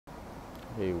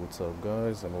Hey, what's up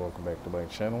guys, and welcome back to my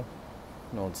channel.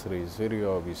 And on today's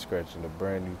video, I'll be scratching a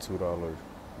brand new $2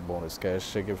 bonus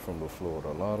cash ticket from the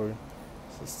Florida lottery.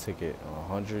 This is ticket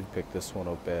 100. Picked this one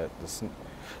up at this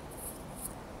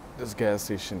gas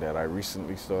station that I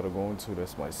recently started going to.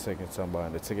 That's my second time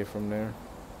buying the ticket from there.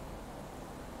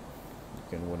 You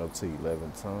can win up to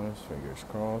 11 times, fingers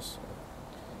crossed.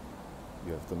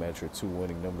 You have to match your two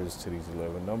winning numbers to these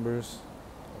 11 numbers,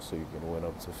 so you can win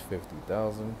up to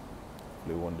 50,000.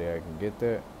 Hopefully one day I can get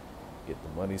that, get the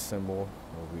money symbol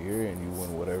over here, and you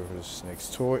win whatever's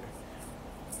next to it.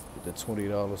 Get the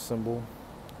 $20 symbol,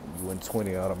 you win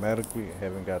 20 automatically. I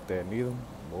haven't got that neither.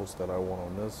 Most that I won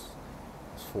on this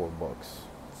is $4.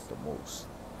 It's the most.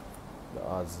 The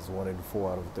odds is 1 in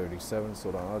 4 out of 37,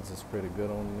 so the odds is pretty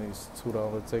good on these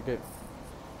 $2 ticket.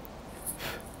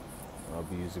 I'll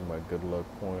be using my good luck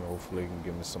point. Hopefully it can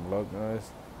give me some luck, guys.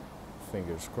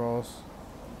 Fingers crossed.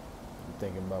 I'm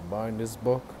thinking about buying this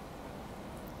book,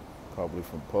 probably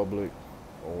from Public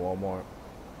or Walmart.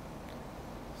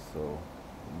 So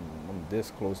I'm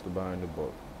this close to buying the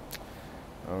book.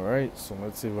 Alright, so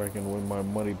let's see if I can win my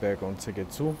money back on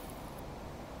ticket 2.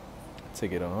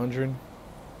 Ticket 100.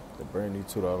 The brand new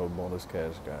 $2 bonus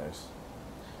cash, guys.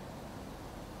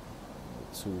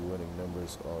 The two winning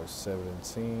numbers are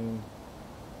 17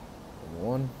 and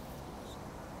 1.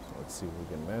 So let's see if we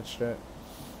can match that.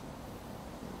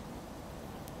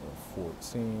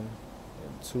 14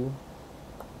 and 2.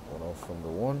 One off from the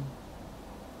 1.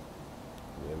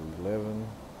 We have 11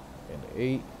 and 8.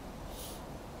 We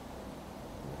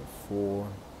have 4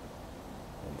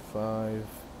 and 5.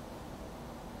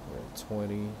 We have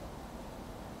 20 and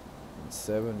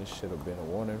 7. It should have been a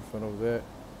 1 in front of that.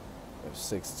 We have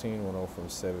 16, one off from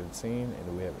 17,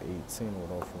 and we have 18,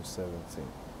 one off from 17.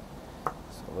 So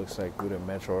it looks like we didn't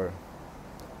match our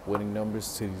winning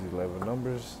numbers to these 11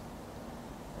 numbers.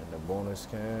 And the bonus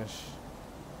cash,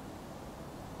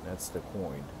 that's the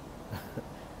coin.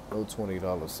 No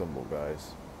 $20 symbol,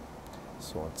 guys.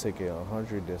 So on ticket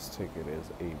 100, this ticket is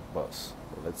a bust.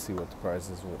 But let's see what the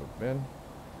prices would have been.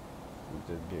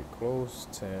 We did get close.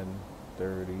 10,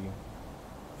 30,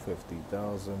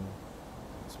 50,000.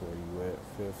 That's where you at.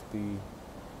 50,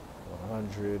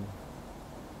 100,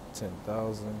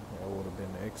 10,000. That would have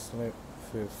been excellent.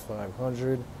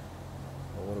 500.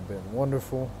 That would have been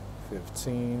wonderful.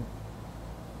 15,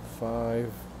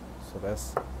 5. So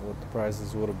that's what the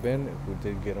prices would have been if we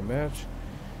did get a match.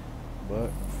 But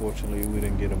unfortunately, we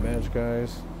didn't get a match,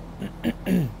 guys.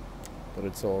 But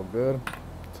it's all good.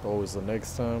 It's always the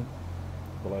next time.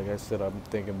 But like I said, I'm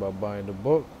thinking about buying the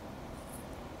book.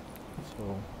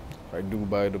 So if I do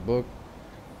buy the book,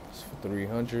 it's for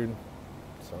 300.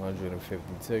 It's a 150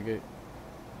 ticket.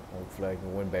 Hopefully I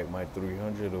can win back my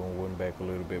 300 or win back a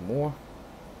little bit more.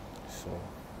 So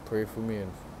pray for me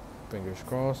and fingers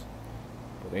crossed.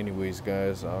 But anyways,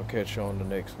 guys, I'll catch you on the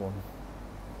next one.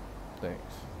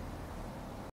 Thanks.